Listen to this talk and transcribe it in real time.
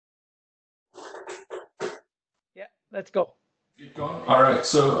Let's go. Keep going. All right,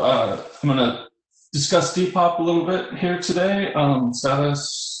 so I'm going to discuss Depop a little bit here today.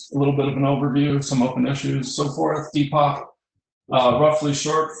 Status, a little bit of an overview, some open issues, so forth. Depop, roughly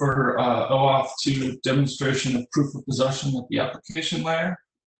short for OAUTH 2 demonstration of proof of possession at the application layer.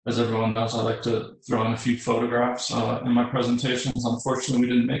 As everyone knows, I like to throw in a few photographs in my presentations. Unfortunately,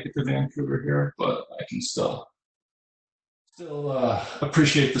 we didn't make it to Vancouver here, but I can still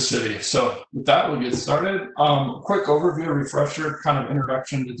appreciate the city. So with that, we'll get started. Quick overview, refresher, kind of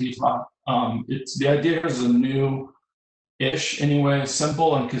introduction to Depop. The idea is a new-ish, anyway,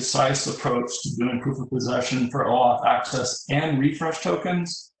 simple and concise approach to doing proof of possession for OAuth access and refresh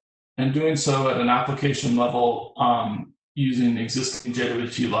tokens, and doing so at an application level using existing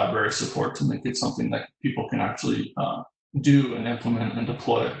JWT library support to make it something that people can actually do and implement and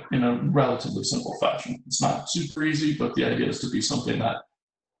deploy in a relatively simple fashion. It's not super easy, but the idea is to be something that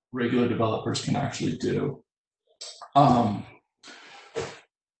regular developers can actually do. The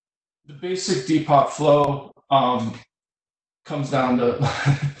basic Depop flow comes down to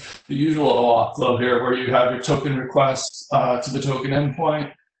the usual OAuth flow here, where you have your token request to the token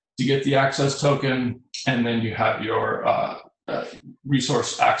endpoint to get the access token, and then you have your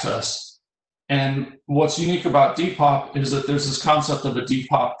resource access. And what's unique about Depop is that there's this concept of a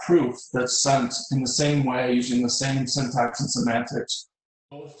Depop proof that's sent in the same way, using the same syntax and semantics,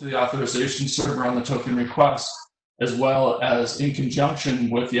 both to the authorization server on the token request, as well as in conjunction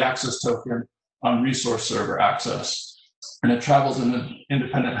with the access token on resource server access. And it travels in an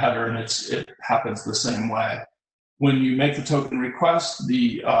independent header, and it happens the same way. When you make the token request,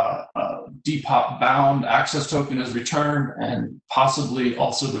 the Depop bound access token is returned, and possibly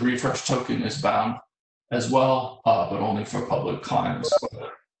also the refresh token is bound as well, but only for public clients.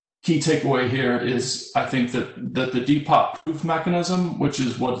 Key takeaway here is, I think, that the Depop proof mechanism, which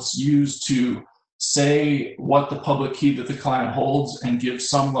is what's used to say what the public key that the client holds and give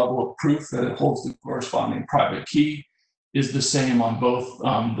some level of proof that it holds the corresponding private key, is the same on both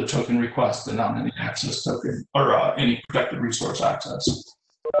the token request and on any access token or any protected resource access.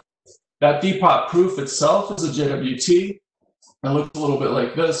 That Depop proof itself is a JWT. It looks a little bit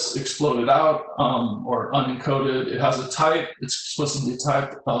like this, exploded out or unencoded. It has a type, it's explicitly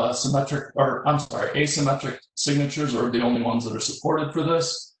typed asymmetric signatures are the only ones that are supported for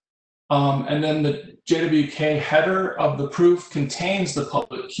this. And then the JWK header of the proof contains the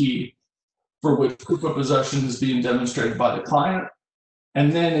public key for which proof of possession is being demonstrated by the client.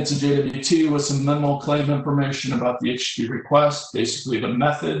 And then it's a JWT with some minimal claim information about the HTTP request, basically the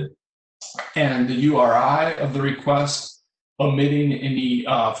method and the URI of the request, omitting any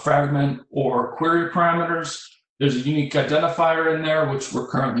fragment or query parameters. There's a unique identifier in there, which we're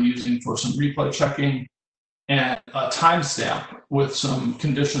currently using for some replay checking, and a timestamp with some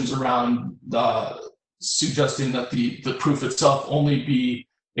conditions around suggesting that the proof itself only be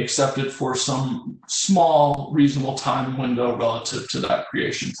accepted for some small, reasonable time window relative to that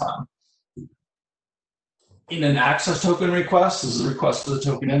creation time. In an access token request, this is a request to the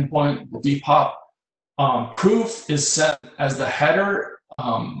token endpoint, the Depop proof is sent as the header.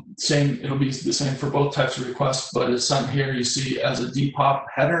 It'll be the same for both types of requests, but it's sent here, you see, as a Depop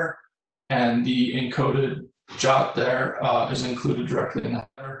header, and the encoded JOT there is included directly in the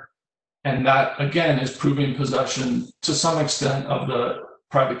header. And that, again, is proving possession to some extent of the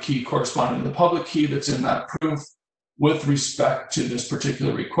private key corresponding to the public key that's in that proof with respect to this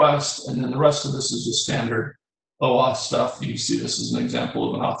particular request. And then the rest of this is just standard OAuth stuff. You see this is an example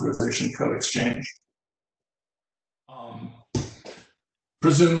of an authorization code exchange.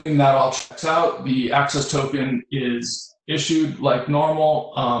 Presuming that all checks out, the access token is issued like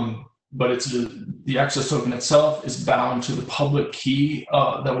normal, but the access token itself is bound to the public key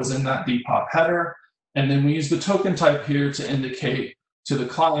that was in that Depop header. And then we use the token type here to indicate to the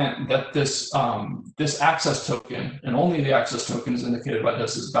client that this access token, and only the access token is indicated by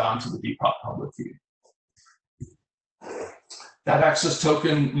this, is bound to the Depop public key. That access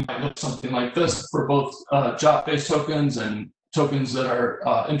token might look something like this for both JOT-based tokens and tokens that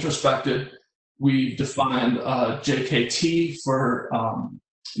are introspected. We've defined JKT for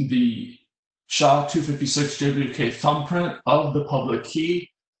the SHA-256 JWK thumbprint of the public key,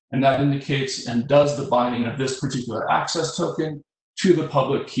 and that indicates and does the binding of this particular access token to the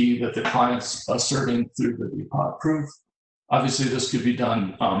public key that the client's asserting through the Depop proof. Obviously, this could be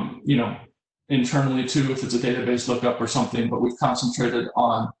done, internally too, if it's a database lookup or something, but we've concentrated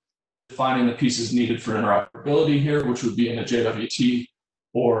on defining the pieces needed for interoperability here, which would be in a JWT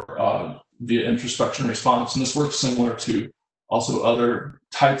or via introspection response. And this works similar to also other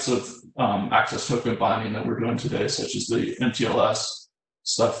types of access token binding that we're doing today, such as the MTLS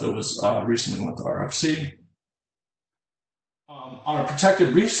stuff that was recently with the RFC. On a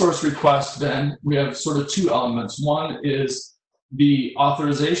protected resource request, then we have sort of two elements. One is the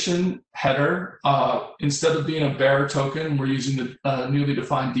authorization header. Instead of being a bearer token, we're using the newly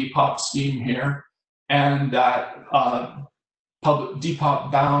defined DPOP scheme here, and that public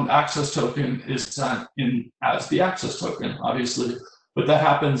DPOP bound access token is sent in as the access token, obviously, but that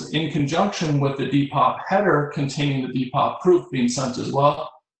happens in conjunction with the DPOP header containing the DPOP proof being sent as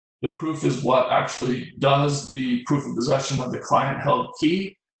well. The proof is what actually does the proof of possession of the client-held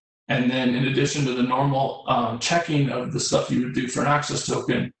key. And then in addition to the normal checking of the stuff you would do for an access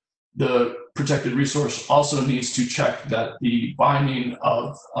token, the protected resource also needs to check that the binding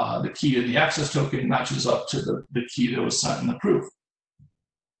of the key of the access token matches up to the key that was sent in the proof.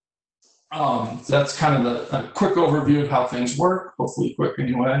 So that's kind of a quick overview of how things work, hopefully quick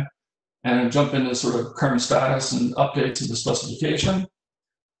anyway, and jump into sort of current status and updates of the specification.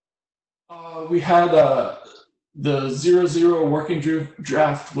 We had the 0.0 working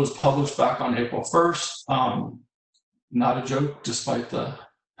draft was published back on April 1st. Not a joke, despite the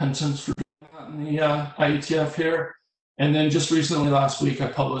penitence for in the IETF here. And then just recently, last week, I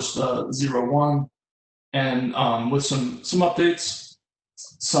published 0.1, and with some updates,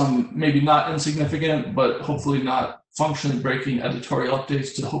 some maybe not insignificant, but hopefully not functionally breaking editorial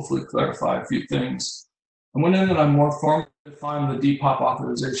updates to hopefully clarify a few things. I went in and I more formally defined the DPOP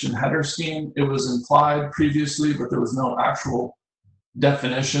authorization header scheme. It was implied previously, but there was no actual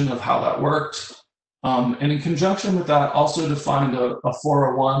definition of how that worked. And in conjunction with that, also defined a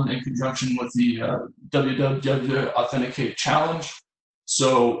 401 in conjunction with the www authenticate challenge.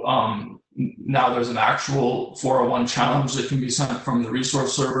 So now there's an actual 401 challenge that can be sent from the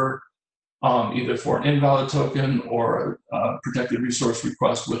resource server, either for an invalid token or a protected resource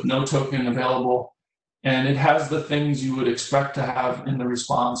request with no token available. And it has the things you would expect to have in the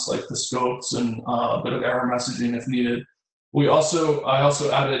response, like the scopes and a bit of error messaging if needed. I also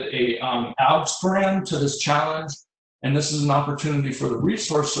added a ALGS param to this challenge, and this is an opportunity for the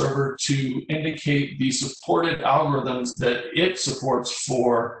resource server to indicate the supported algorithms that it supports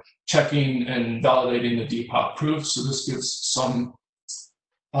for checking and validating the DPOP proof. So this gives some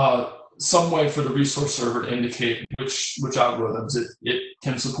way for the resource server to indicate which algorithms it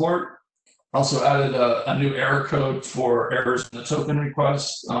can support. Also added a new error code for errors in the token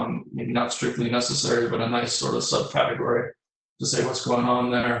request, maybe not strictly necessary, but a nice sort of subcategory to say what's going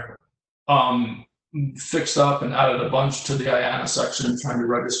on there. Fixed up and added a bunch to the IANA section, trying to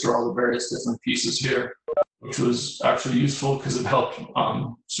register all the various different pieces here, which was actually useful because it helped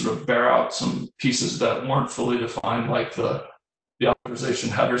sort of bear out some pieces that weren't fully defined, like the authorization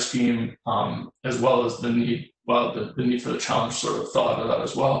header scheme, as well as the need for the challenge sort of fell out of that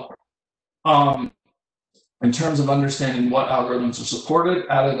as well. In terms of understanding what algorithms are supported,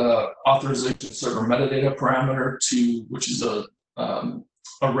 added a authorization server metadata parameter which is a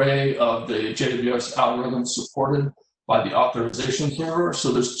array of the JWS algorithms supported by the authorization server.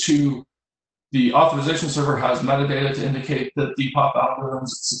 So there's the authorization server has metadata to indicate the DPOP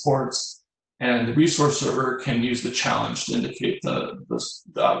algorithms it supports, and the resource server can use the challenge to indicate the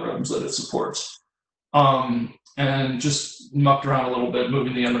algorithms that it supports. And just mucked around a little bit,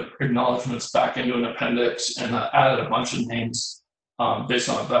 moving the acknowledgements back into an appendix, and added a bunch of names based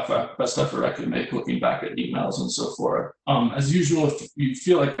on the best effort I could make looking back at emails and so forth. As usual, if you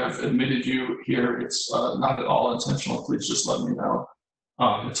feel like I've admitted you here, it's not at all intentional, please just let me know.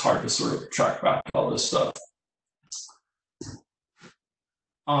 It's hard to sort of track back all this stuff.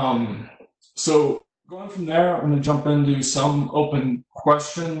 So going from there, I'm going to jump into some open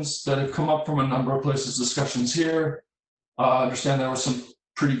questions that have come up from a number of places, discussions here. I understand there were some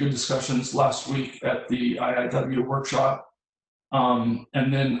pretty good discussions last week at the IIW workshop.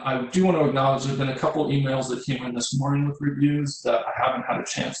 And then I do want to acknowledge there's been a couple emails that came in this morning with reviews that I haven't had a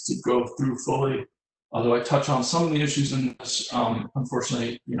chance to go through fully. Although I touch on some of the issues in this,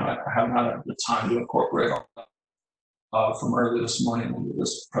 unfortunately, I haven't had the time to incorporate all that. From early this morning into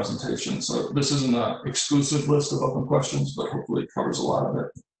this presentation. So this isn't an exclusive list of open questions, but hopefully it covers a lot of it.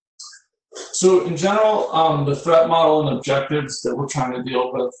 So in general, the threat model and objectives that we're trying to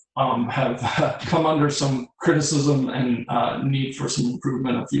deal with have come under some criticism and need for some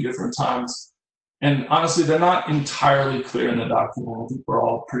improvement a few different times. And honestly, they're not entirely clear in the document. I think we're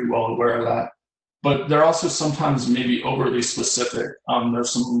all pretty well aware of that. But they're also sometimes maybe overly specific.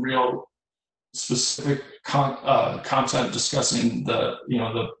 There's some real specific content discussing the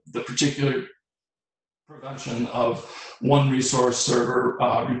particular prevention of one resource server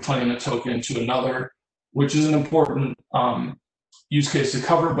replaying a token to another, which is an important use case to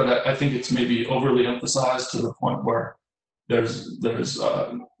cover, but I think it's maybe overly emphasized to the point where there's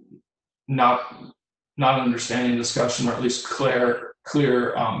not not understanding discussion, or at least clear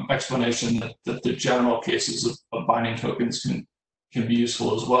explanation that the general cases of binding tokens can be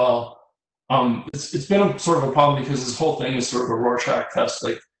useful as well. It's been a sort of a problem because this whole thing is sort of a Rorschach test.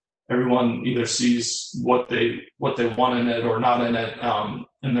 Like everyone either sees what they want in it or not in it,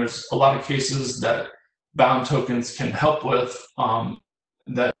 and there's a lot of cases that bound tokens can help with.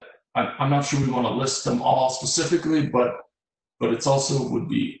 That I'm not sure we want to list them all specifically, but it's also would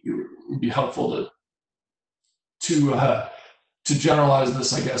be helpful to generalize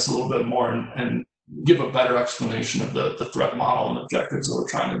this, I guess, a little bit more and give a better explanation of the threat model and objectives that we're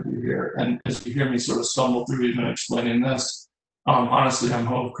trying to do here. And as you hear me sort of stumble through even explaining this, honestly, I'm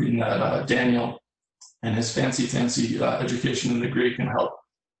hoping that Daniel and his fancy education in the Greek can help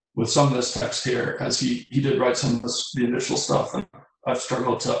with some of this text here, as he did write some of the initial stuff, and I've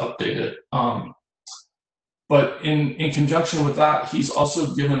struggled to update it. But in conjunction with that, he's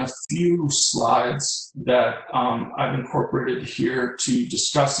also given a few slides that I've incorporated here to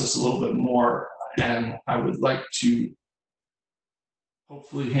discuss this a little bit more. And I would like to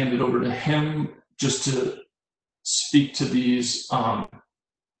hopefully hand it over to him just to speak to these. Daniel,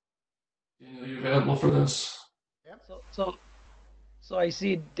 are you available for this? Yeah. So I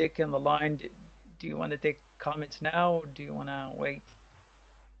see Dick in the line. Do you want to take comments now, or do you want to wait?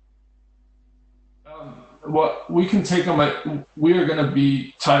 Well, we can take them. We are going to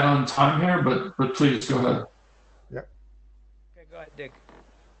be tight on time here, but please go ahead. Yeah. Okay, go ahead, Dick.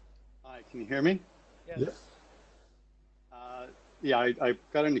 Hi, can you hear me? Yes. Yeah. Yeah, I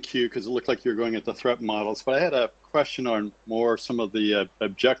got in the queue because it looked like you were going at the threat models, but I had a question on more some of the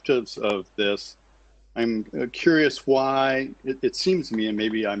objectives of this. I'm curious why it seems to me, and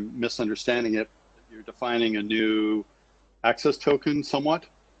maybe I'm misunderstanding it, you're defining a new access token somewhat?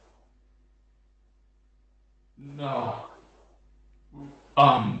 No.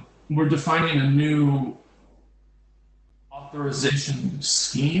 We're defining a new authorization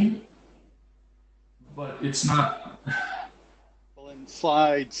scheme, but it's not. Well, in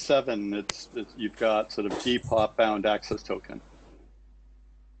slide 7, you've got sort of depop bound access token.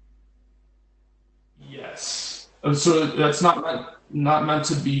 Yes. So that's not meant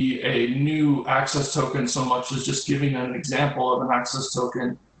to be a new access token so much as just giving an example of an access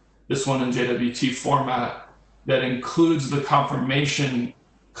token, this one in JWT format, that includes the confirmation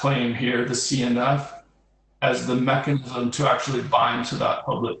claim here, the CNF, as the mechanism to actually bind to that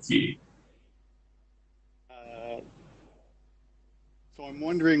public key. So I'm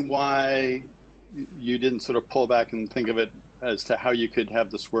wondering why you didn't sort of pull back and think of it as to how you could have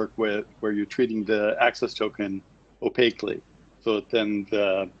this work where you're treating the access token opaquely, so that then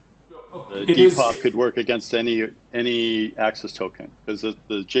the depop could work against any access token, because the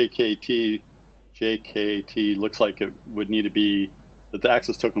JKT looks like it would need to be that the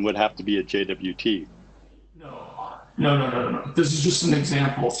access token would have to be a JWT. No. This is just an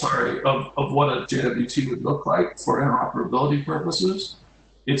example, sorry, of what a JWT would look like for interoperability purposes.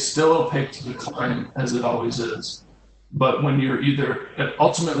 It's still opaque to the client, as it always is. But when you're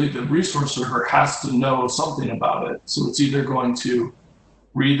ultimately the resource server has to know something about it. So it's either going to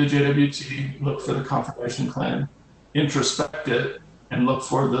read the JWT, look for the confirmation claim, introspect it, and look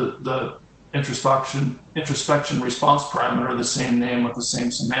for the introspection response parameter, the same name with the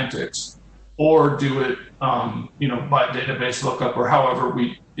same semantics, or do it by database lookup, or however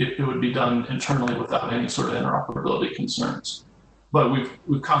it would be done internally without any sort of interoperability concerns. But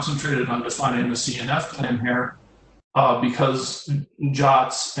we've concentrated on defining the CNF claim here because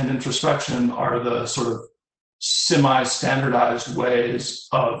JOTS and introspection are the sort of semi-standardized ways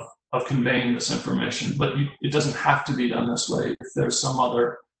of conveying this information. But it doesn't have to be done this way if there's some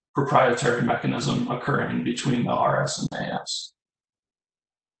other proprietary mechanism occurring between the RS and AS.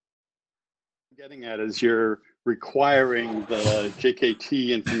 Getting at is you're requiring the JKT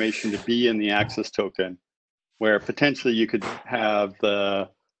information to be in the access token, where potentially you could have the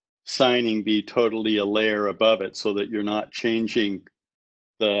signing be totally a layer above it, so that you're not changing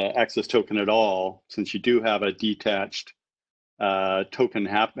the access token at all. Since you do have a detached token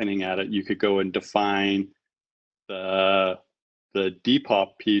happening at it, you could go and define the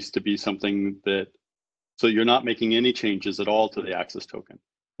depop piece to be something that, so you're not making any changes at all to the access token,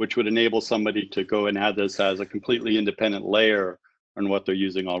 which would enable somebody to go and add this as a completely independent layer on what they're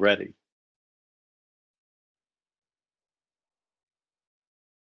using already.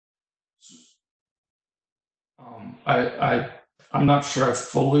 I'm not sure I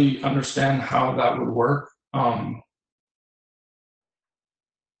fully understand how that would work. Well,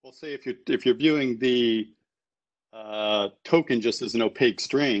 say if you're viewing the token just as an opaque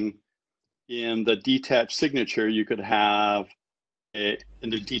string, in the detached signature, you could have in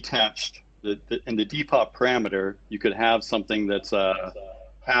the detached in the depop parameter, you could have something that's a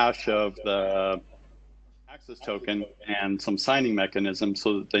hash of the access token and some signing mechanism,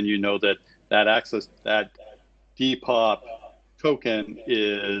 so that then you know that that depop token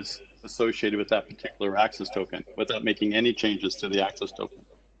is associated with that particular access token without making any changes to the access token.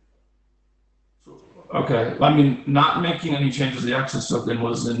 Okay, I mean, not making any changes to the access token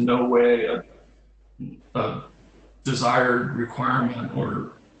was in no way a desired requirement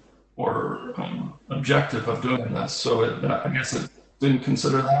or objective of doing this. So I guess it didn't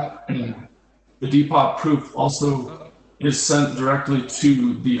consider that. And the depop proof also is sent directly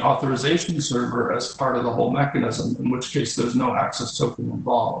to the authorization server as part of the whole mechanism, in which case there's no access token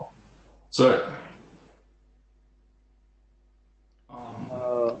involved. So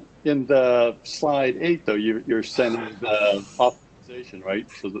in the slide 8, though, you're sending the authorization, right?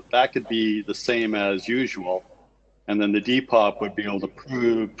 So that could be the same as usual. And then the depop would be able to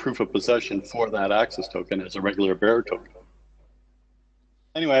prove proof of possession for that access token as a regular bearer token.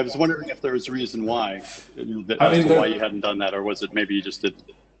 Anyway, I was wondering if there was a reason why, why you hadn't done that, or was it maybe you just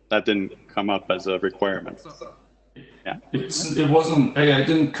that didn't come up as a requirement? Yeah. It wasn't, it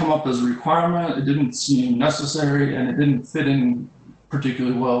didn't come up as a requirement, it didn't seem necessary, and it didn't fit in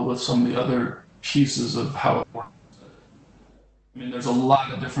particularly well with some of the other pieces of how it works. I mean, there's a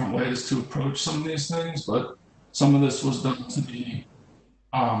lot of different ways to approach some of these things, but some of this was done to be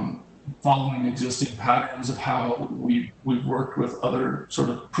following existing patterns of how we've worked with other sort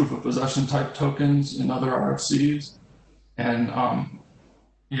of proof of possession type tokens in other RFCs. And I'm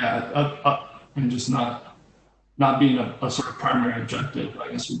just not being a sort of primary objective,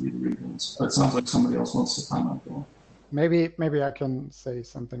 I guess would be the reasons. But it sounds like somebody else wants to comment though. Maybe I can say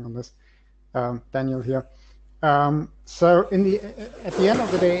something on this. Daniel here. So at the end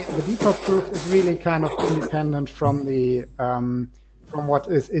of the day, the depop proof is really kind of independent from the from what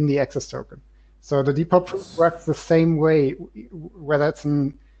is in the access token. So the depop proof works the same way, whether it's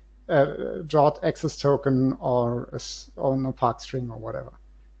a JOT access token or on a park string or whatever.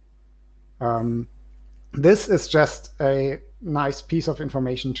 This is just a nice piece of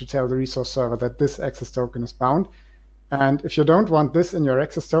information to tell the resource server that this access token is bound. And if you don't want this in your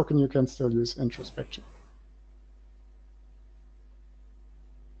access token, you can still use introspection.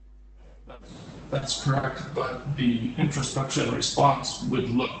 That's correct, but the introspection response would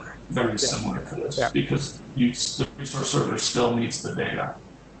look very similar to this because the resource server still needs the data.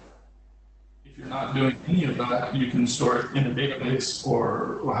 If you're not doing any of that, you can store it in a database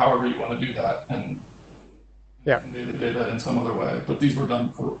or however you want to do that and convey the data in some other way. But these were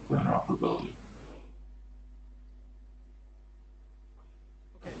done for interoperability.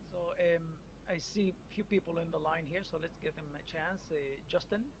 Okay, so I see a few people in the line here, so let's give them a chance.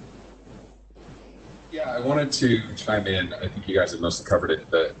 Justin? Yeah, I wanted to chime in. I think you guys have mostly covered it,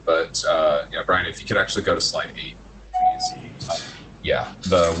 but Brian, if you could actually go to slide 8, please. Yeah,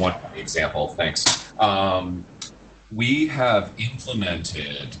 the one example, thanks. We have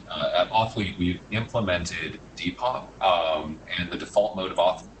implemented, at OAUTH, we've implemented depop, and the default mode of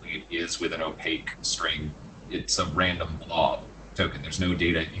OAUTH is with an opaque string. It's a random blob token. There's no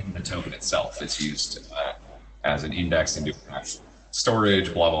data in the token itself. It's used as an index into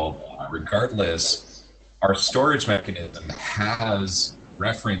storage, blah, blah, blah. Regardless, our storage mechanism has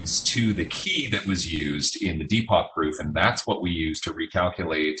reference to the key that was used in the depop proof, and that's what we use to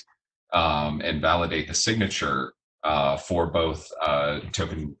recalculate and validate the signature for both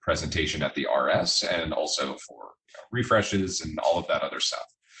token presentation at the RS and also for refreshes and all of that other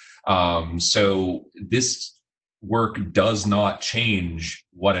stuff. So this work does not change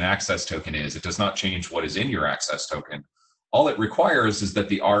what an access token is. It does not change what is in your access token. All it requires is that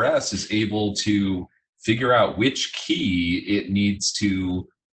the RS is able to figure out which key it needs to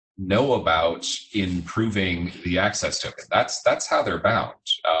know about in proving the access token. That's how they're bound.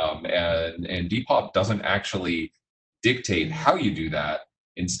 And depop doesn't actually dictate how you do that.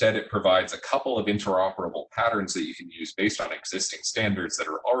 Instead, it provides a couple of interoperable patterns that you can use based on existing standards that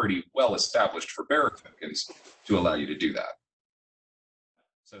are already well established for bearer tokens to allow you to do that.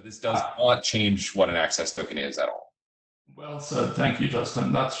 So this does not change what an access token is at all. Well said. Thank you,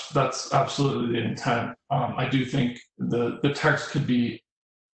 Justin. That's absolutely the intent. I do think the text could be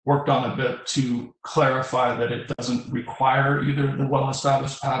worked on a bit to clarify that it doesn't require either the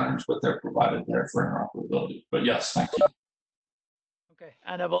well-established patterns, but they're provided there for interoperability. But yes, thank you. Okay,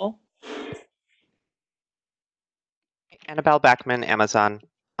 Annabelle. Annabelle Backman, Amazon.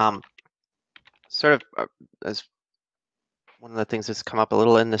 Sort of as one of the things that's come up a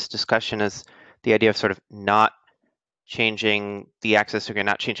little in this discussion is the idea of sort of not changing the access token,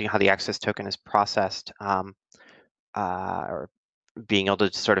 not changing how the access token is processed or being able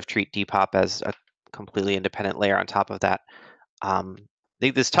to sort of treat Depop as a completely independent layer on top of that. I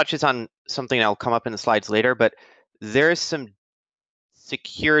think this touches on something that'll come up in the slides later, but there is some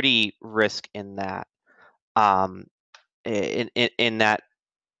security risk in that. In that,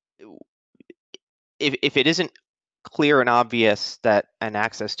 if it isn't clear and obvious that an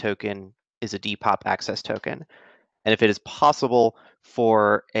access token is a Depop access token, and if it is possible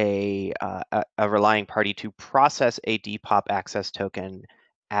for a relying party to process a Depop access token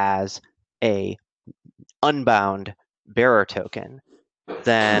as a unbound bearer token,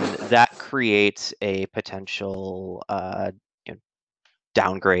 then that creates a potential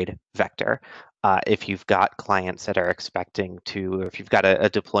downgrade vector. If you've got clients that are expecting to, or if you've got a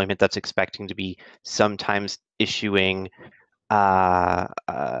deployment that's expecting to be sometimes issuing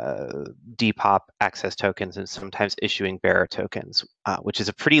Depop access tokens and sometimes issuing bearer tokens, which is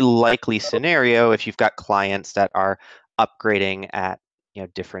a pretty likely scenario if you've got clients that are upgrading at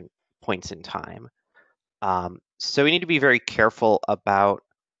different points in time. So we need to be very careful about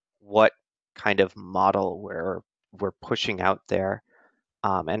what kind of model we're pushing out there,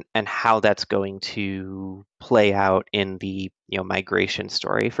 and how that's going to play out in the migration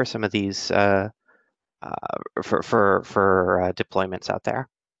story for some of these for deployments out there.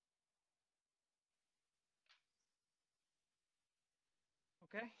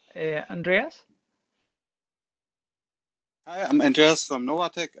 Okay, Andreas. Hi, I'm Andreas from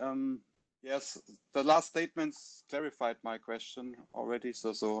Novatec. Yes, the last statements clarified my question already.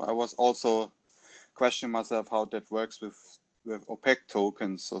 So I was also questioning myself how that works with opaque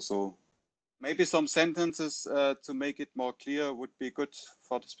tokens. So maybe some sentences to make it more clear would be good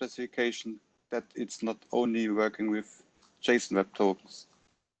for the specification, that it's not only working with JSON Web Tokens.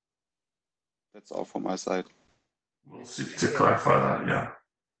 That's all from my side. We'll seek to clarify that, yeah.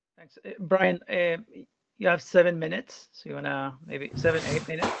 Thanks. Brian, you have 7 minutes, so you wanna maybe 7, 8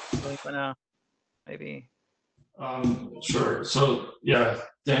 minutes? So you wanna maybe? Sure. So yeah,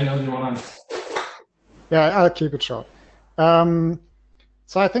 Daniel, you wanna? Yeah, I'll keep it short.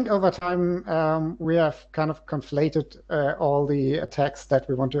 So I think over time we have kind of conflated all the attacks that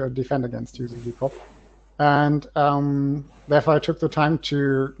we want to defend against using Depop, and therefore I took the time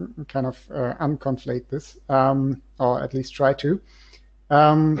to kind of unconflate this, or at least try to.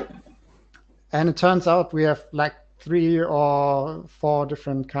 And it turns out we have like 3 or 4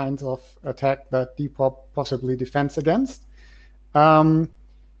 different kinds of attack that Depop possibly defends against.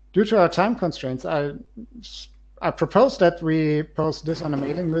 Due to our time constraints, I propose that we post this on a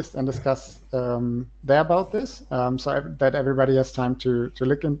mailing list and discuss there about this, so that everybody has time to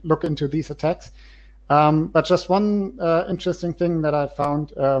look into these attacks. But just one interesting thing that I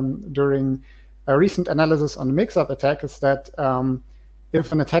found during a recent analysis on the mix-up attack is that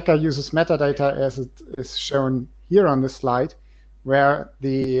if an attacker uses metadata as it is shown here on this slide, where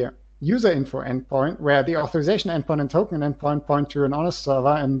the user info endpoint, where the authorization endpoint and token endpoint point to an honest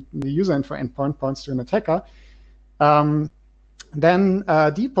server and the user info endpoint points to an attacker, then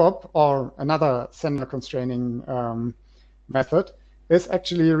Depop, or another sender constraining method, is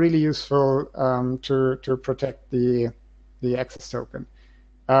actually really useful to protect the access token.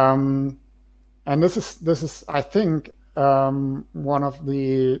 And this is I think one of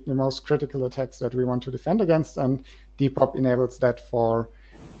the most critical attacks that we want to defend against, and Depop enables that for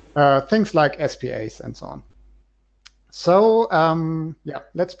things like SPAs and so on. So yeah,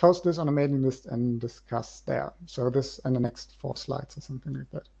 let's post this on a mailing list and discuss there. So this and the next 4 slides or something like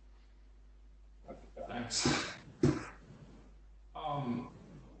that. Thanks.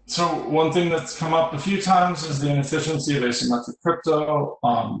 So one thing that's come up a few times is the inefficiency of asymmetric crypto.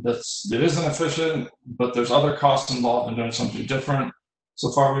 It is inefficient, but there's other costs involved in doing something different.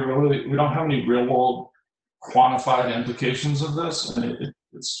 So far, we don't have any real world quantified implications of this. And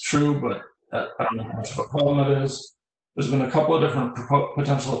it's true, but I don't know how much of a problem it is. There's been a couple of different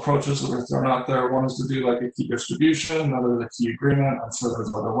potential approaches that were thrown out there. One is to do like a key distribution, another is a key agreement. I'm sure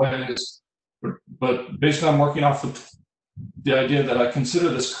there's other ways. But basically, I'm working off of the idea that I consider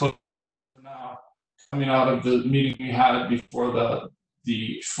this code now coming out of the meeting we had before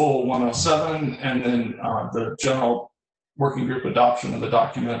the full 107 and then the general working group adoption of the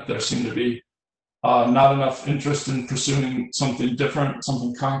document. There seemed to be not enough interest in pursuing something different,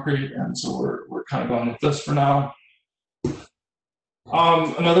 something concrete, and so we're kind of going with this for now.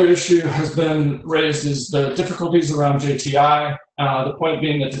 Another issue has been raised is the difficulties around JTI. The point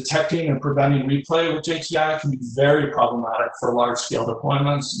being that detecting and preventing replay with JTI can be very problematic for large-scale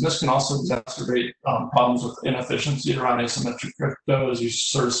deployments. And this can also exacerbate problems with inefficiency around asymmetric crypto as you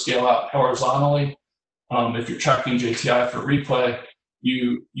sort of scale out horizontally. If you're tracking JTI for replay,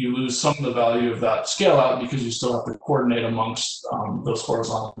 you lose some of the value of that scale out because you still have to coordinate amongst those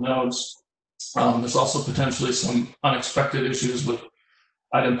horizontal nodes. There's also potentially some unexpected issues with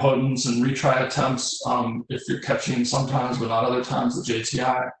idempotence and retry attempts if you're catching sometimes but not other times the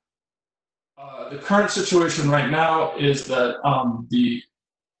JTI. The current situation right now is that the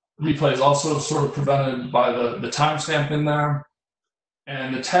replay is also sort of prevented by the timestamp in there.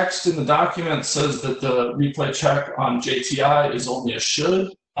 And the text in the document says that the replay check on JTI is only a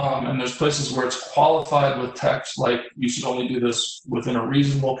should. And there's places where it's qualified with text, like you should only do this within a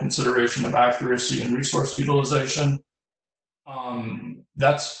reasonable consideration of accuracy and resource utilization.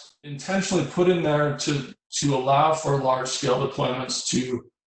 That's intentionally put in there to allow for large scale deployments to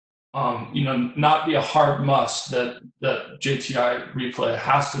not be a hard must that JTI replay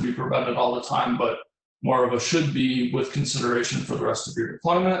has to be prevented all the time, but more of a should be with consideration for the rest of your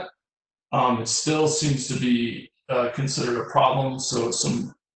deployment. It still seems to be considered a problem, so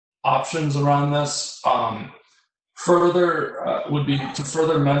some options around this. Further would be to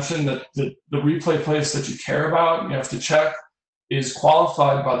further mention that the replay place that you care about, you have to check, is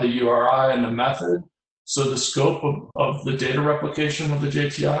qualified by the URI and the method. So the scope of the data replication of the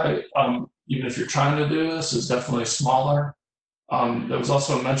JTI, even if you're trying to do this, is definitely smaller. There was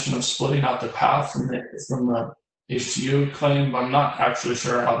also a mention of splitting out the path from the HTU claim, but I'm not actually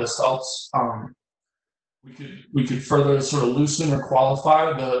sure how this helps. We could further sort of loosen or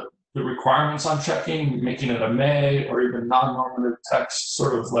qualify the requirements on checking, making it a may or even non-normative text,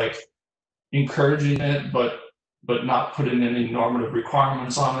 sort of like encouraging it, but not putting any normative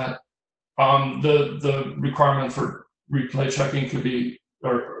requirements on it. The requirement for replay checking could be,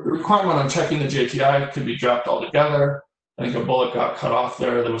 or the requirement on checking the JTI could be dropped altogether. I think a bullet got cut off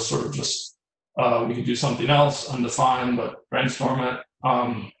there. That was sort of just, we could do something else, undefined, but brainstorm it.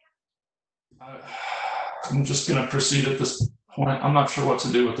 I'm just going to proceed at this point. I'm not sure what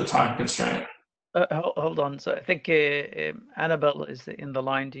to do with the time constraint. Hold on. So I think Annabelle is in the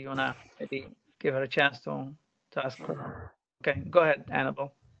line. Do you want to maybe give her a chance to ask her? Okay, go ahead,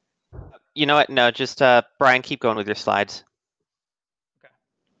 Annabelle. You know what? No, just Brian, keep going with your slides.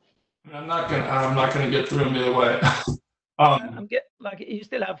 Okay. I'm not gonna get through them either way. You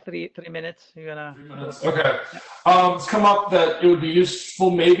still have three minutes. You're gonna. 3 minutes. Okay. It's come up that it would be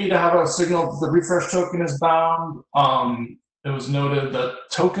useful maybe to have a signal that the refresh token is bound. It was noted that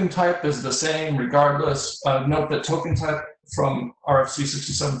token type is the same regardless. Note that token type from RFC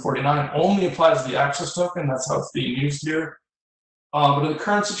 6749 only applies to the access token. That's how it's being used here. But in the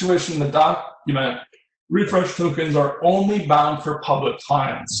current situation in the document, refresh tokens are only bound for public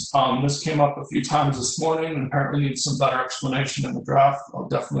clients. This came up a few times this morning and apparently needs some better explanation in the draft. I'll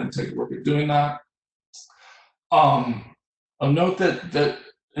definitely take a look at doing that. I'll note that,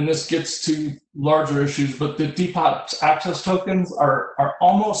 and this gets to larger issues, but the Depop access tokens are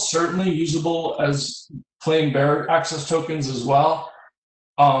almost certainly usable as plain bearer access tokens as well.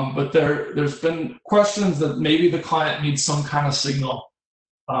 But there's been questions that maybe the client needs some kind of signal,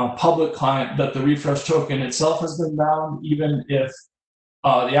 public client, that the refresh token itself has been bound, even if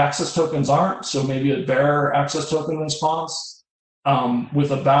the access tokens aren't. So maybe a bearer access token response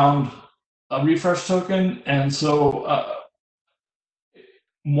with a bound refresh token. And so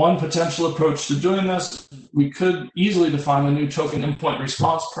one potential approach to doing this, we could easily define a new token endpoint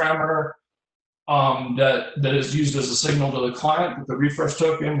response parameter that is used as a signal to the client that the refresh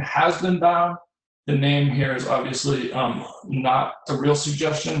token has been bound. The name here is obviously not a real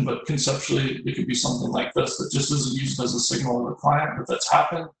suggestion, but conceptually it could be something like this that just is used as a signal to the client that that's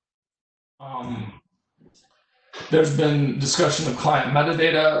happened. There's been discussion of client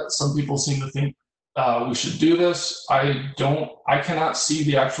metadata. Some people seem to think we should do this. I cannot see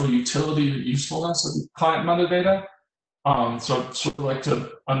the actual utility or usefulness of client metadata. So I'd sort of like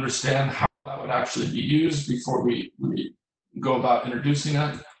to understand how that would actually be used before we go about introducing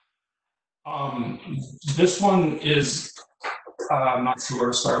it. This one is, I'm not sure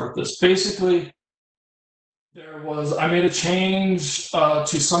where to start with this. Basically, I made a change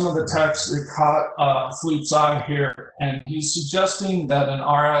to some of the text that caught Philippe's eye here, and he's suggesting that in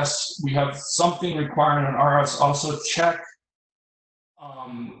RS, we have something requiring an RS also check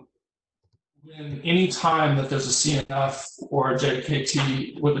when any time that there's a CNF or a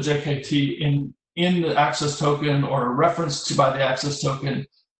JKT with a JKT in the access token or a reference to by the access token,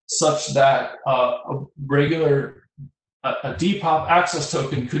 such that a Depop access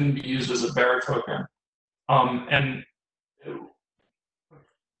token couldn't be used as a bearer token. And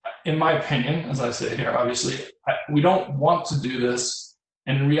in my opinion, as I say here, obviously, we don't want to do this.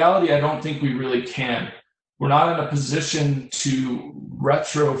 And in reality, I don't think we really can. we're not in a position to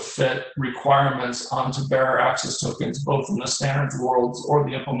retrofit requirements onto bearer access tokens, both in the standards worlds or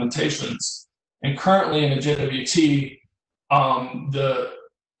the implementations. And currently in the JWT, the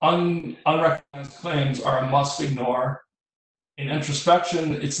unrecognized claims are a must ignore. In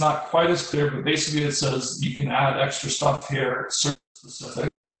introspection, it's not quite as clear, but basically it says you can add extra stuff here, service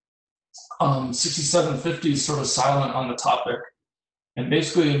specific. 6750 is sort of silent on the topic. And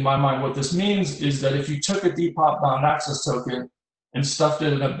basically, in my mind, what this means is that if you took a Depop bound access token and stuffed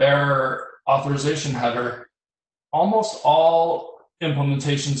it in a bearer authorization header, almost all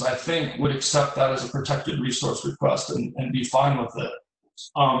implementations, I think, would accept that as a protected resource request and be fine with it.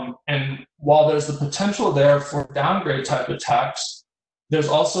 And while there's the potential there for downgrade type attacks, there's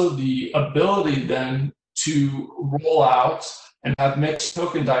also the ability then to roll out and have mixed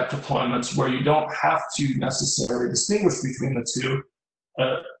token type deployments where you don't have to necessarily distinguish between the two.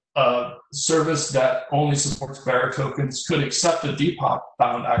 A service that only supports bearer tokens could accept a Depop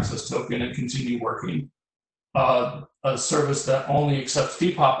bound access token and continue working. A service that only accepts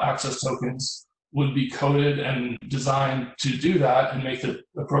Depop access tokens would be coded and designed to do that and make the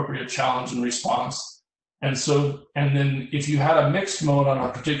appropriate challenge and response. And then if you had a mixed mode on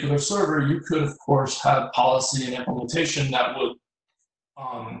a particular server, you could of course have policy and implementation that would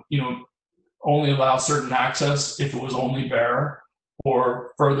only allow certain access if it was only bearer,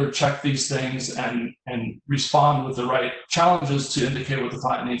 or further check these things and respond with the right challenges to indicate what the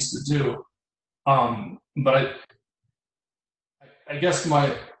client needs to do. But I guess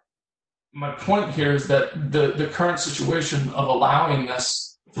my point here is that the current situation of allowing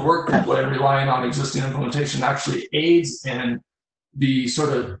this to work that way, relying on existing implementation, actually aids in the sort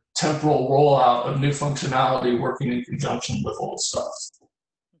of temporal rollout of new functionality working in conjunction with old stuff.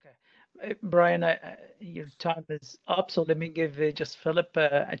 Okay, Brian, your time is up, so let me give just Philip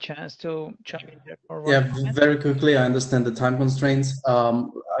a chance to chime in here. Yeah, very quickly, I understand the time constraints.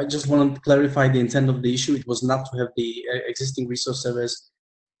 I just want to clarify the intent of the issue. It was not to have the existing resource service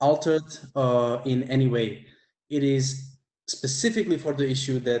altered in any way. It is specifically for the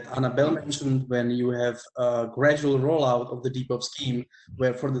issue that Annabelle mentioned, when you have a gradual rollout of the Depop scheme,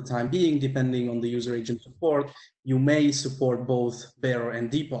 where for the time being, depending on the user agent support, you may support both bearer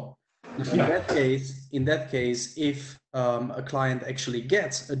and Depop. In that case, if a client actually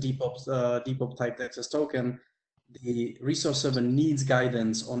gets a Depop typed access token, the resource server needs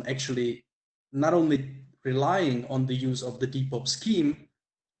guidance on actually not only relying on the use of the Depop scheme,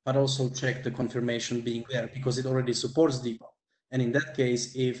 but also check the confirmation being there, because it already supports Depop. And in that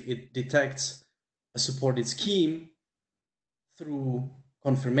case, if it detects a supported scheme through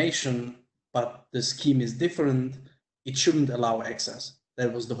confirmation, but the scheme is different, it shouldn't allow access.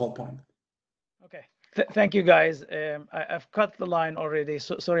 That was the whole point. Okay, thank you guys. I've cut the line already.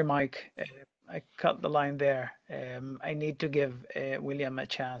 So sorry, Mike. I cut the line there. I need to give William a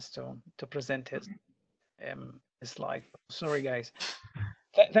chance to present his slide. Sorry, guys.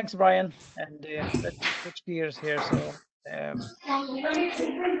 Thanks, Brian. And let's switch gears here. So,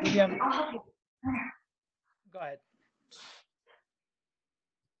 William, go ahead.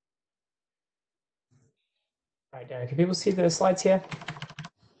 All right, can people see the slides here?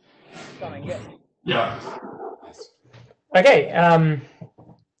 Coming, yes. Yeah. Okay,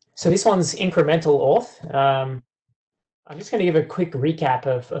 so this one's incremental auth. I'm just going to give a quick recap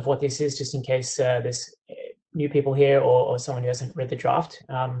of what this is, just in case there's new people here or someone who hasn't read the draft.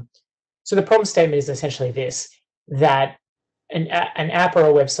 So the problem statement is essentially this, that an app or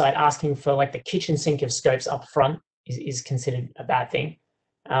a website asking for like the kitchen sink of scopes up front is considered a bad thing.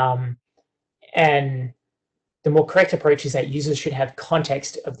 And the more correct approach is that users should have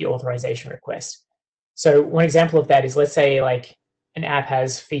context of the authorization request. So one example of that is, let's say like an app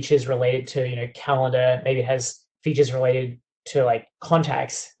has features related to calendar, maybe it has features related to like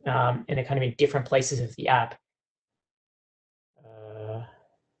contacts, and they're kind of in different places of the app.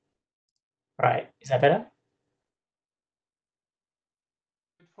 Right, is that better?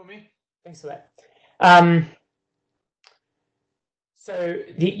 Good for me. Thanks for that. So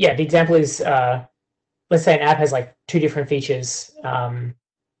the example is, let's say an app has like two different features,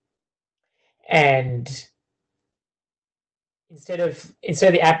 and instead of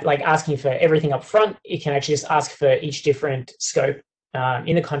the app like asking for everything up front, it can actually just ask for each different scope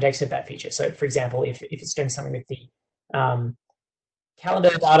in the context of that feature. So for example, if it's doing something with the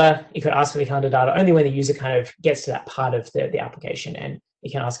calendar data, it could ask for the calendar data only when the user kind of gets to that part of the application, and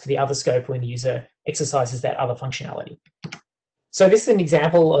it can ask for the other scope when the user exercises that other functionality. So this is an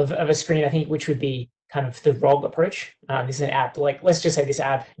example of a screen, I think, which would be kind of the ROG approach. This is an app, like let's just say this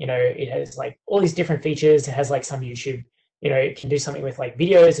app, it has like all these different features. It has like some YouTube it can do something with like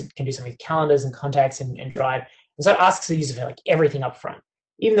videos, it can do something with calendars and contacts and Drive. And so it asks the user for like everything up front,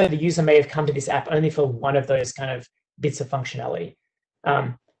 even though the user may have come to this app only for one of those kind of bits of functionality.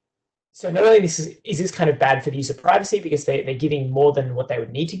 So not only is this kind of bad for the user privacy because they're giving more than what they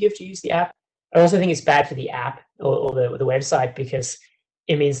would need to give to use the app, I also think it's bad for the app or the website because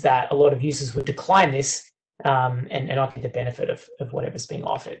it means that a lot of users would decline this and not get the benefit of whatever's being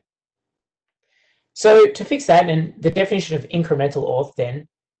offered. So to fix that, and the definition of incremental auth then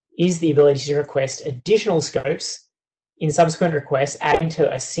is the ability to request additional scopes in subsequent requests, adding to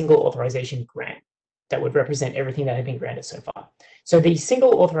a single authorization grant that would represent everything that had been granted so far. So the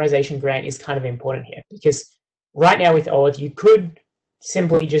single authorization grant is kind of important here because right now with OAuth, you could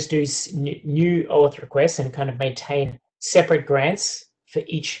simply just do new OAuth requests and kind of maintain separate grants for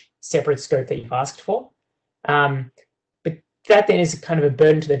each separate scope that you've asked for. But that then is kind of a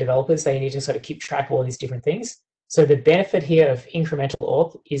burden to the developers. They need to sort of keep track of all these different things. So the benefit here of incremental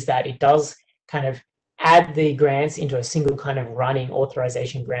auth is that it does kind of add the grants into a single kind of running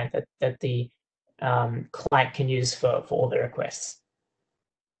authorization grant that the client can use for all their requests.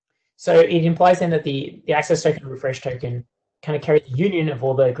 So it implies then that the access token and refresh token kind of carry the union of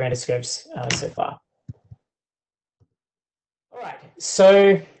all the granted scopes so far. All right,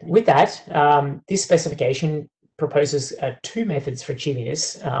 so with that, this specification proposes two methods for achieving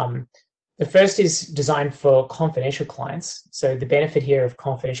this. The first is designed for confidential clients. So the benefit here of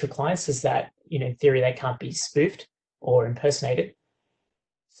confidential clients is that, in theory, they can't be spoofed or impersonated.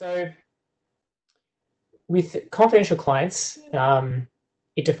 So with confidential clients,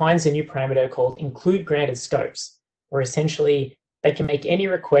 it defines a new parameter called include granted scopes, where essentially they can make any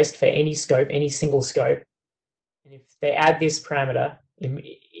request for any scope, any single scope. And if they add this parameter,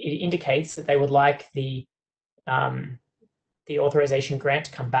 it indicates that they would like the authorization grant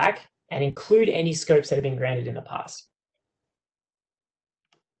to come back and include any scopes that have been granted in the past.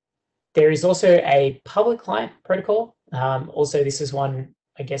 There is also a public client protocol. Also, this is one,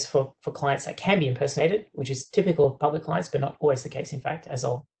 I guess, for clients that can be impersonated, which is typical of public clients, but not always the case, in fact, as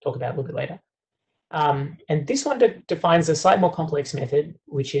I'll talk about a little bit later. And this one defines a slightly more complex method,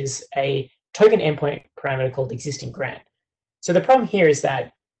 which is a token endpoint parameter called existing grant. So the problem here is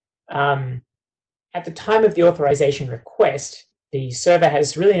that at the time of the authorization request, the server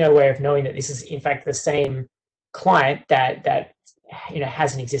has really no way of knowing that this is, in fact, the same client that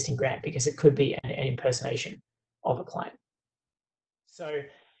has an existing grant, because it could be an impersonation of a client. So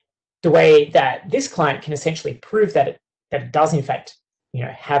the way that this client can essentially prove that it does, in fact,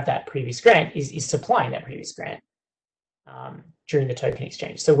 have that previous grant is supplying that previous grant during the token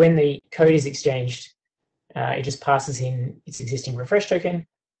exchange. So when the code is exchanged, it just passes in its existing refresh token,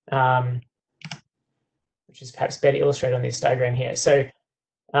 which is perhaps better illustrated on this diagram here. So,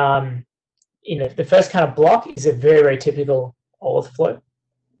 the first kind of block is a very, very typical OAuth flow,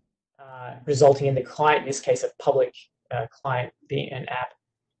 resulting in the client, in this case, a public client being an app,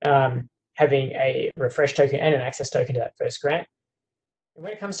 having a refresh token and an access token to that first grant. And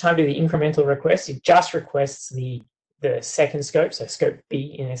when it comes time to the incremental request, it just requests the second scope, so scope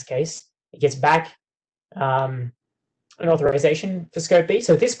B in this case. It gets back an authorization for scope B.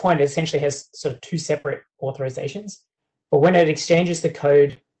 So at this point, it essentially has sort of two separate authorizations. But when it exchanges the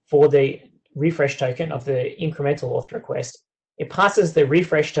code for the refresh token of the incremental auth request, it passes the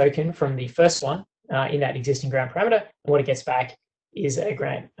refresh token from the first one in that existing grant parameter, and what it gets back is a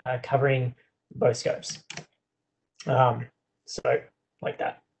grant covering both scopes. So like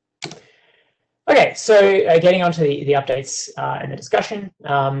that. Okay, so getting on to the updates and the discussion.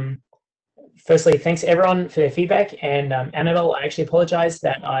 Firstly, thanks everyone for their feedback, and Annabelle, I actually apologize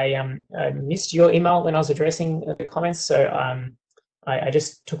that I missed your email when I was addressing the comments, so I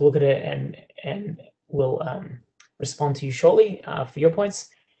just took a look at it and will respond to you shortly for your points.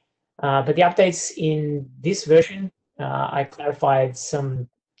 But the updates in this version, I clarified some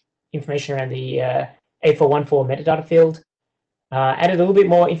information around the 8414 metadata field, added a little bit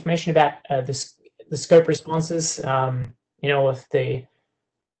more information about the scope responses. With the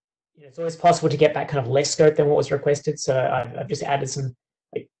it's always possible to get back kind of less scope than what was requested. So I've just added some,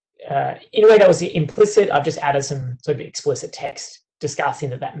 in a way that was implicit, I've just added some sort of explicit text discussing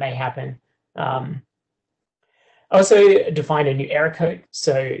that may happen. I also defined a new error code.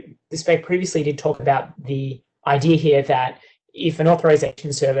 So this spec previously did talk about the idea here that if an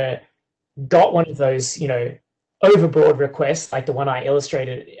authorization server got one of those, overbroad requests, like the one I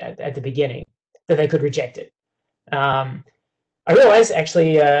illustrated at the beginning, that they could reject it. I realized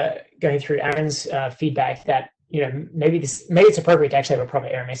actually going through Aaron's feedback that maybe it's appropriate to actually have a proper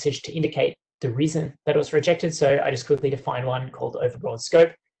error message to indicate the reason that it was rejected. So I just quickly defined one called overbroad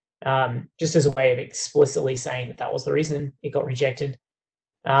scope, just as a way of explicitly saying that that was the reason it got rejected.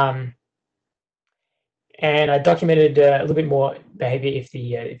 And I documented a little bit more behavior if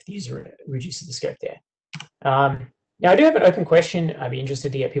the user reduces the scope there. Now I do have an open question. I'd be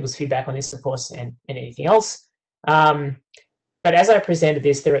interested to get people's feedback on this, of course, and anything else. But as I presented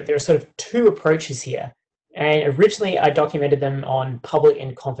this, there are sort of two approaches here. And originally I documented them on public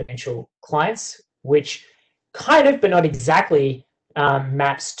and confidential clients, which kind of, but not exactly,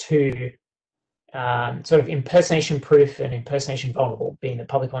 maps to sort of impersonation proof and impersonation vulnerable, being the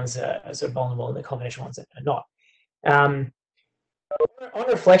public ones are sort of vulnerable and the confidential ones are not. On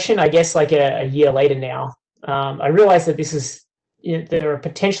reflection, I guess like a year later now, I realized that this is, there are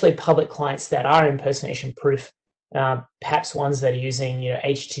potentially public clients that are impersonation proof, perhaps ones that are using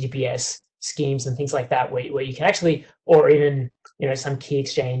HTTPS schemes and things like that, where you can actually, or even some key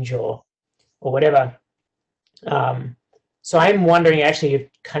exchange or whatever. So I'm wondering actually if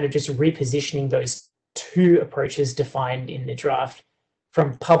kind of just repositioning those two approaches defined in the draft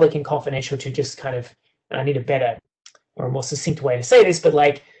from public and confidential to just kind of, I need a better or a more succinct way to say this, but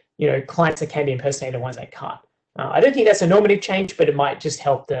like, clients that can be impersonated and ones that can't. I don't think that's a normative change, but it might just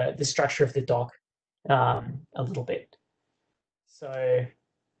help the structure of the doc a little bit. So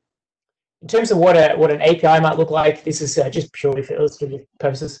in terms of what an API might look like, this is just purely for illustrative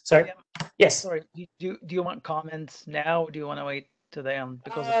purposes. Sorry. Yeah. Yes. Sorry. Do you want comments now, or do you want to wait to the end?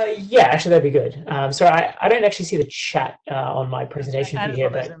 Because yeah, actually that'd be good. So I don't actually see the chat on my presentation view here,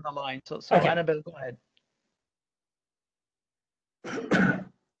 but in the line. So okay. Annabelle, go ahead.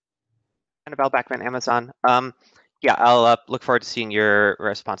 Annabelle Backman, Amazon. Yeah, I'll look forward to seeing your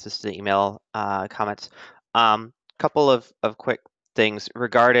responses to the email comments. Couple of quick things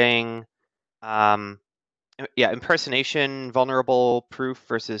regarding impersonation, vulnerable proof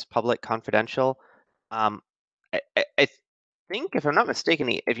versus public confidential. I think, if I'm not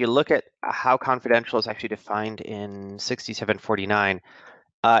mistaken, if you look at how confidential is actually defined in 6749,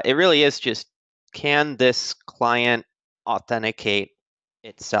 it really is just, can this client authenticate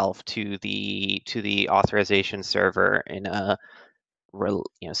itself to the authorization server in a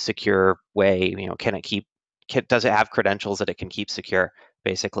secure way? Can it does it have credentials that it can keep secure,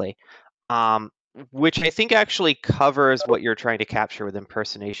 basically? Which I think actually covers what you're trying to capture with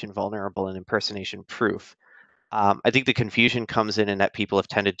impersonation vulnerable and impersonation proof. I think the confusion comes in that people have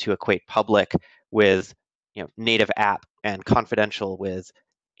tended to equate public with native app and confidential with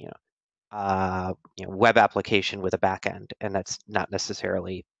web application with a backend, and that's not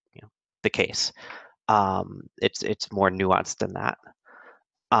necessarily the case. It's more nuanced than that.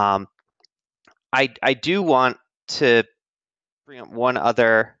 I do want to bring up one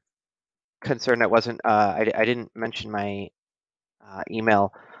other concern that wasn't I didn't mention my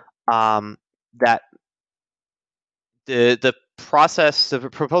email, that the process, the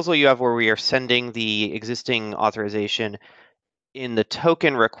proposal you have where we are sending the existing authorization in the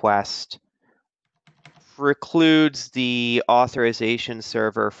token request precludes the authorization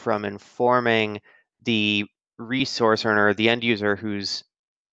server from informing the resource owner, the end user who's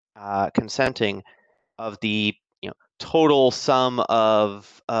consenting, of the total sum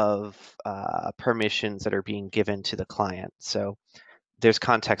of permissions that are being given to the client. So there's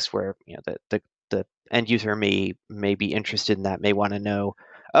context where the end user may be interested in that, may want to know,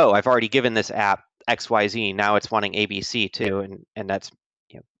 oh, I've already given this app XYZ, now it's wanting ABC too, and that's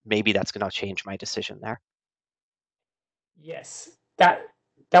maybe that's going to change my decision there. Yes, that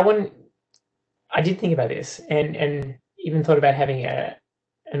one, I did think about this, and even thought about having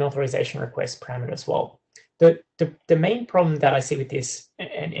an authorization request parameter as well. The main problem that I see with this,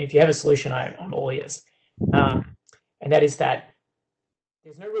 and if you have a solution, I'm all ears, and that is that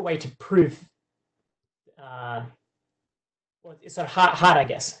there's no real way to prove. Well, it's sort of hard, I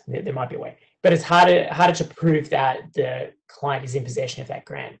guess. There might be a way, but it's harder to prove that the client is in possession of that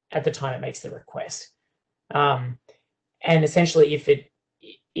grant at the time it makes the request. And essentially, if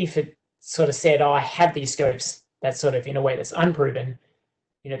it sort of said, "Oh, I have these scopes," that's sort of in a way that's unproven,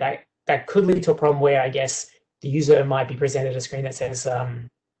 that could lead to a problem where I guess the user might be presented a screen that says, or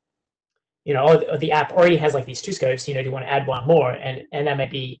the app already has like these two scopes. Do you want to add one more? And that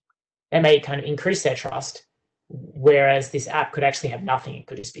may kind of increase their trust. Whereas this app could actually have nothing; it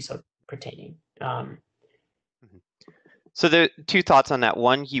could just be sort of pretending. So there are two thoughts on that.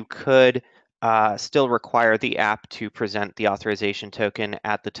 One, you could still require the app to present the authorization token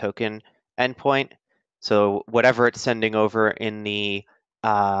at the token endpoint. So whatever it's sending over in the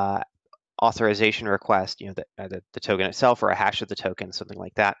authorization request, the token itself or a hash of the token, something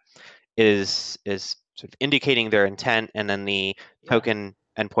like that, is sort of indicating their intent, and then the token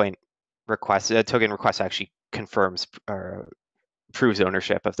endpoint request, the token request actually confirms or proves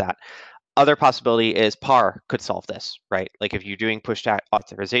ownership of that. Other possibility is PAR could solve this, right? Like if you're doing push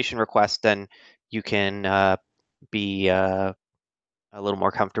authorization requests, then you can be a little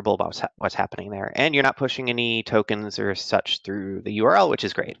more comfortable about what's happening there, and you're not pushing any tokens or such through the URL, which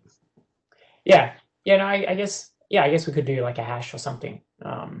is great. Yeah, yeah. No, I guess we could do like a hash or something.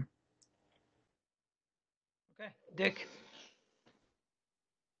 Okay, Dick.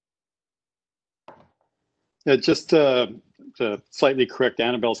 Yeah, just to slightly correct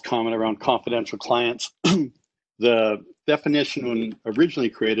Annabelle's comment around confidential clients. The definition when originally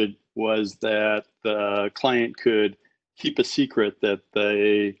created was that the client could keep a secret that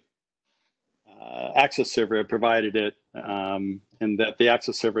the access server had provided it, and that the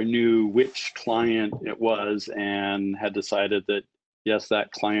access server knew which client it was and had decided that, yes,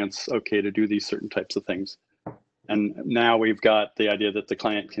 that client's okay to do these certain types of things. And now we've got the idea that the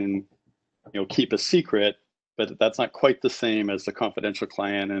client can, keep a secret, but that's not quite the same as the confidential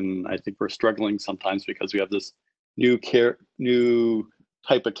client. And I think we're struggling sometimes because we have this new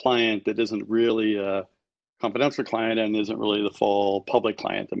type of client that isn't really a confidential client and isn't really the full public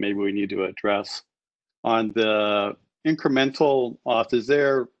client that maybe we need to address. On the incremental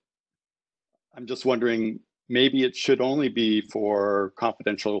auth, I'm just wondering, maybe it should only be for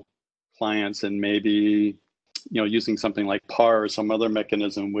confidential clients, and maybe using something like PAR or some other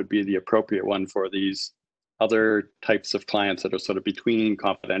mechanism would be the appropriate one for these other types of clients that are sort of between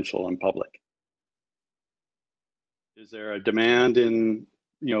confidential and public. Is there a demand in,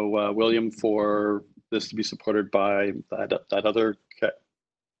 William, for this to be supported by that other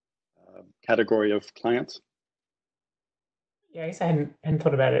category of clients? Yeah, I guess I hadn't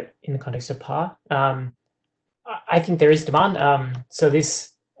thought about it in the context of PAR. I think there is demand. So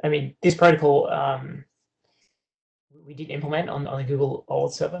this protocol we did implement on the Google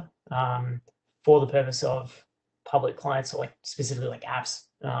OAuth server for the purpose of public clients, or like specifically like apps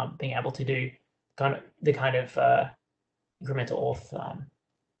being able to do the kind of incremental auth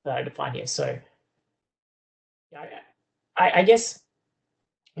that I defined here. So yeah, I guess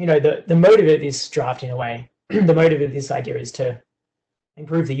the motive of this draft, in a way, the motive of this idea is to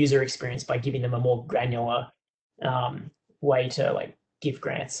improve the user experience by giving them a more granular way to like give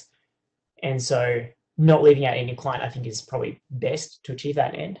grants. And so not leaving out any client, I think, is probably best to achieve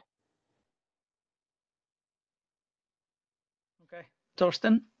that end. Okay,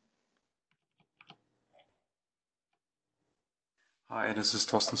 Torsten. Hi, this is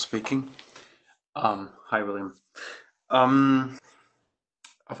Torsten speaking. Hi, William. I've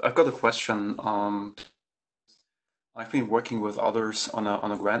got a question. I've been working with others on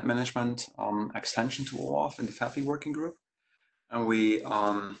a grant management extension to OAuth in the FAFI working group, and we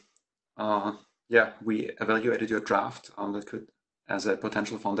evaluated your draft that could as a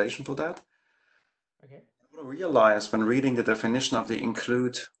potential foundation for that. Okay. What I realized when reading the definition of the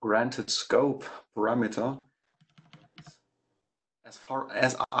include granted scope parameter, as far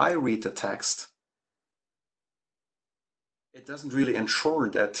as I read the text, it doesn't really ensure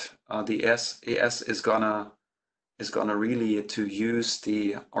that the ES is gonna really to use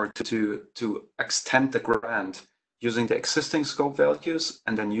to extend the grant using the existing scope values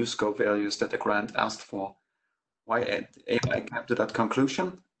and the new scope values that the grant asked for. Why I came to that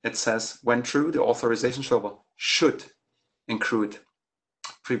conclusion? It says, when true, the authorization server should include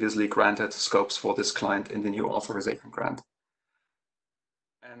previously granted scopes for this client in the new authorization grant.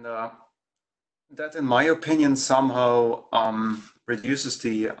 And that, in my opinion, somehow reduces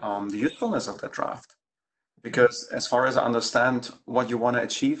the usefulness of that draft. Because as far as I understand, what you want to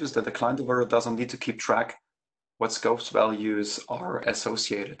achieve is that the client developer doesn't need to keep track what scopes values are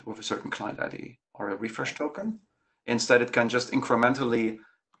associated with a certain client ID or a refresh token. Instead, it can just incrementally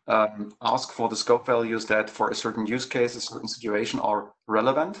ask for the scope values that for a certain use case, a certain situation are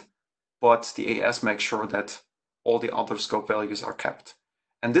relevant, but the AS makes sure that all the other scope values are kept.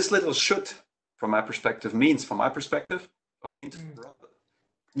 And this little should, from my perspective, means, from my perspective,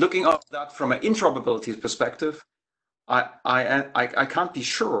 looking at that from an interoperability perspective, I can't be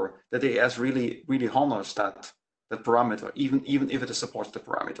sure that the AS really honors that parameter, even if it supports the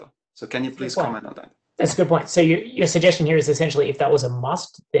parameter. So can you please comment on that? That's a good point. So your suggestion here is essentially, if that was a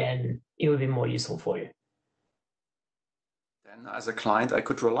must, then it would be more useful for you. Then as a client, I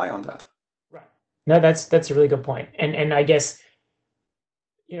could rely on that. Right. No, that's a really good point. And I guess,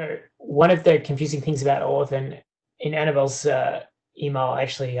 one of the confusing things about OAuth, and in Annabelle's email,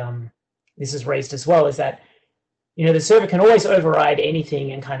 actually, this is raised as well, is that, the server can always override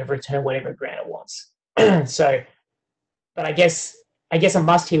anything and kind of return whatever grant it wants. So, but I guess a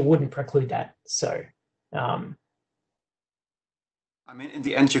must here wouldn't preclude that. So, I mean, in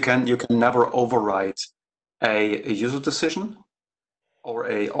the end, you can never override a user decision, or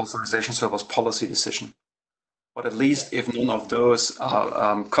a authorization server's policy decision. But at least if none of those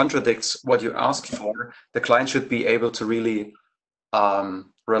contradicts what you ask for, the client should be able to really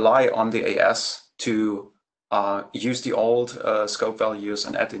rely on the AS to use the old scope values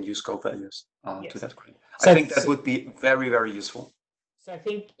and add the new scope values to that grid. So I think that would be very, very useful. So I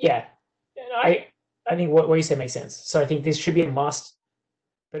think, yeah, I think what you said makes sense. So I think this should be a must,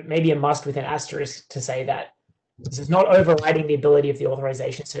 but maybe a must with an asterisk to say that this is not overriding the ability of the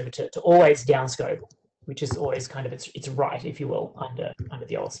authorization server to always downscope, which is always kind of its right, if you will, under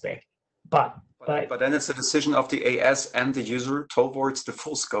the old spec. But then it's a decision of the AS and the user towards the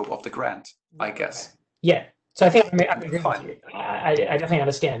full scope of the grant, I guess. Yeah. So I think I agree with you. I definitely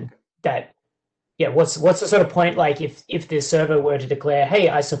understand that. Yeah. What's the sort of point? Like if the server were to declare, "Hey,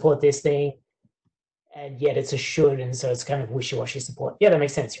 I support this thing," and yet it's a should, and so it's kind of wishy-washy support. Yeah, that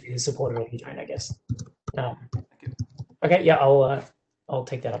makes sense. You either support it or you don't, I guess. Okay. Yeah, I'll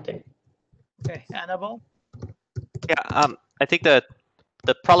take that update. Okay, Annabelle. Yeah. I think the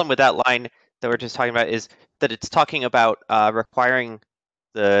problem with that line that we're just talking about is that it's talking about requiring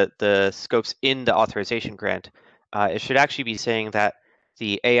the scopes in the authorization grant. It should actually be saying that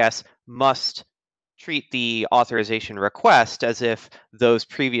the AS must treat the authorization request as if those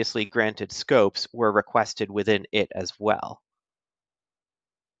previously granted scopes were requested within it as well.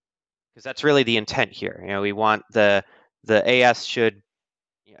 Because that's really the intent here. You know, we want the AS should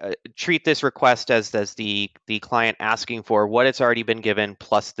treat this request as the client asking for what it's already been given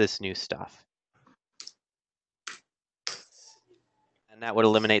plus this new stuff. And that would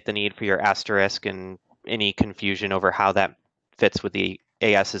eliminate the need for your asterisk and any confusion over how that fits with the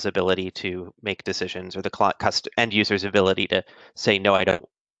AS's ability to make decisions or the end user's ability to say, no, I don't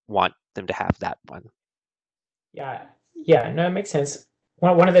want them to have that one. Yeah, no, it makes sense.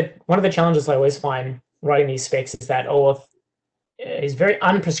 One of the challenges I always find writing these specs is that OAuth is very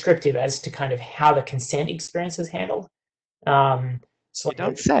unprescriptive as to kind of how the consent experience is handled. So you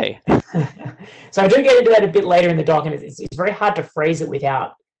don't say. So I do get into that a bit later in the doc, and it's very hard to phrase it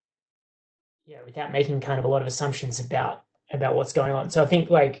without making kind of a lot of assumptions about what's going on. So I think,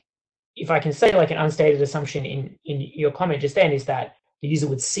 like, if I can say like an unstated assumption in your comment just then is that the user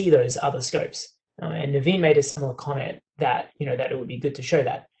would see those other scopes. And Naveen made a similar comment that that it would be good to show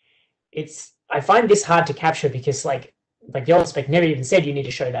that. I find this hard to capture because like the old spec never even said you need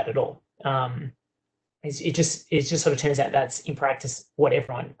to show that at all. It just sort of turns out that's in practice what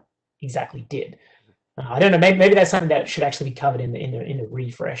everyone exactly did. I don't know. Maybe that's something that should actually be covered in the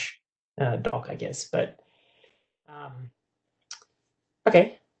refresh doc, I guess. But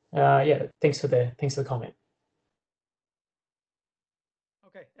okay, yeah. Thanks for the comment.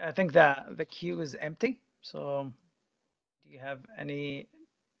 Okay, I think the queue is empty. So, do you have any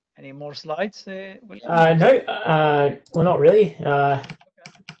more slides, William? No, well, not really.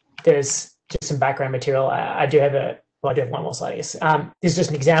 There's just some background material. I do have one more slide, I guess. This is just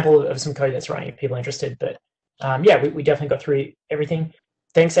an example of some code that's running if people are interested. But yeah, we definitely got through everything.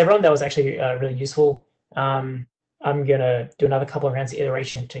 Thanks, everyone. That was actually really useful. I'm going to do another couple of rounds of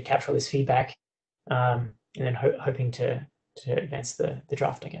iteration to capture this feedback, and then hoping to advance the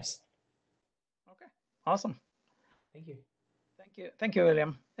draft, I guess. Okay, awesome. Thank you. Thank you,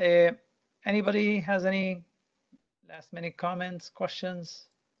 William. Anybody has any last-minute comments, questions?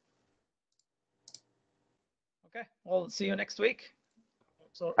 Okay, we'll see you next week.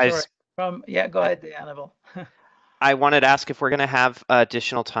 So, sorry. Go ahead, Annabelle. I wanted to ask if we're going to have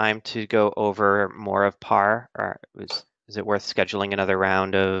additional time to go over more of PAR, or is it worth scheduling another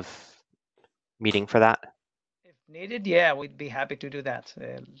round of meeting for that? If needed, yeah, we'd be happy to do that.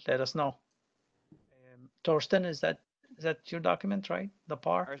 Let us know. Torsten, is that your document, right? The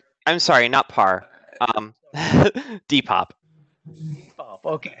PAR? I'm sorry, not PAR. Depop. Depop,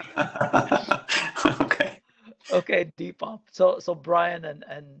 okay. Okay. Okay, Depop. So Brian and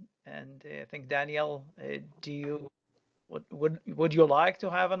I think Daniel, would you like to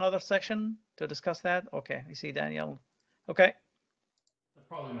have another session to discuss that? Okay, I see Daniel. Okay. That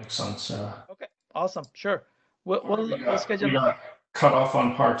probably makes sense. Okay, awesome. Sure. We'll schedule. We got cut off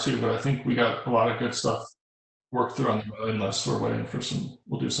on part 2, but I think we got a lot of good stuff worked through on the mailing list. We're waiting for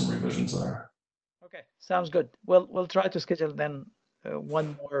we'll do some revisions there. Okay, sounds good. We'll try to schedule then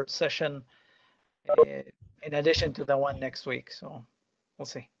one more session in addition to the one next week. So we'll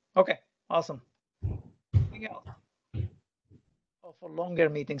see. Okay, awesome. Anything else? Oh, for longer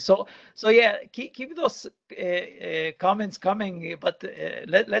meetings. So yeah, keep those comments coming, but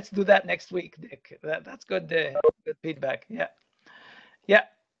let's do that next week, Dick. That's good. Good feedback. Yeah.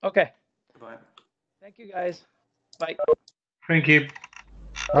 Okay. Bye. Thank you, guys. Bye. Thank you.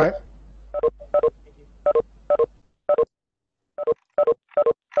 Bye.